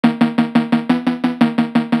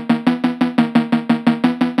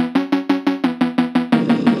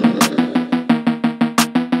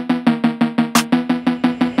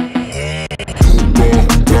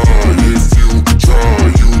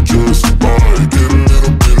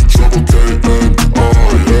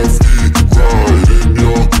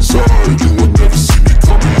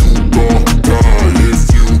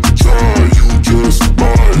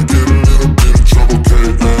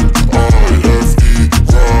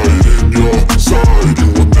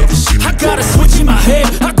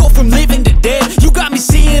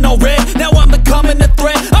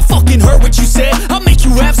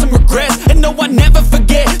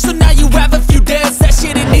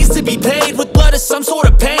sort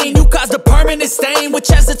of pain. You caused a permanent stain, which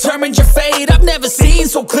has determined your fate. I've never seen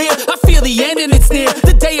so clear, I feel the end and it's near.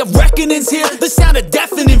 The day of reckoning's here, the sound of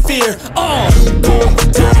deafening fear. You gon'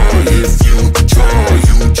 die if you try,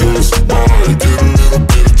 you just might get a little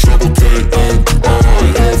bit of trouble,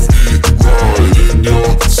 K-N-I-F-E, right in your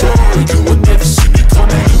side, you will never see me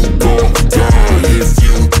coming. You gon' die if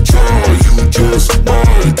you try, you just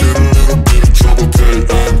might get a little bit of trouble,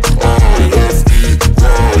 K-N-I-F-E,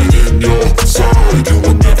 right in your side, you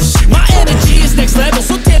will never see me My coming. energy is next level,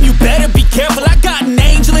 so damn you better be careful. I got an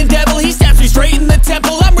angel and devil, he stabs me straight in the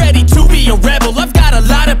temple. I'm ready to be a rebel, I've got a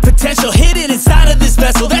lot of potential hidden inside of this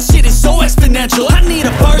vessel. That shit is so exponential. I need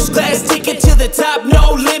a first class ticket to the top,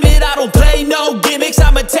 no limit. I don't play no gimmicks,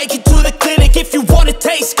 I'ma take you to the clinic. If you want a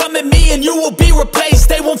taste, come at me and you will be replaced.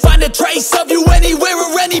 They won't find a trace of you anywhere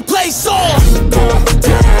or any place.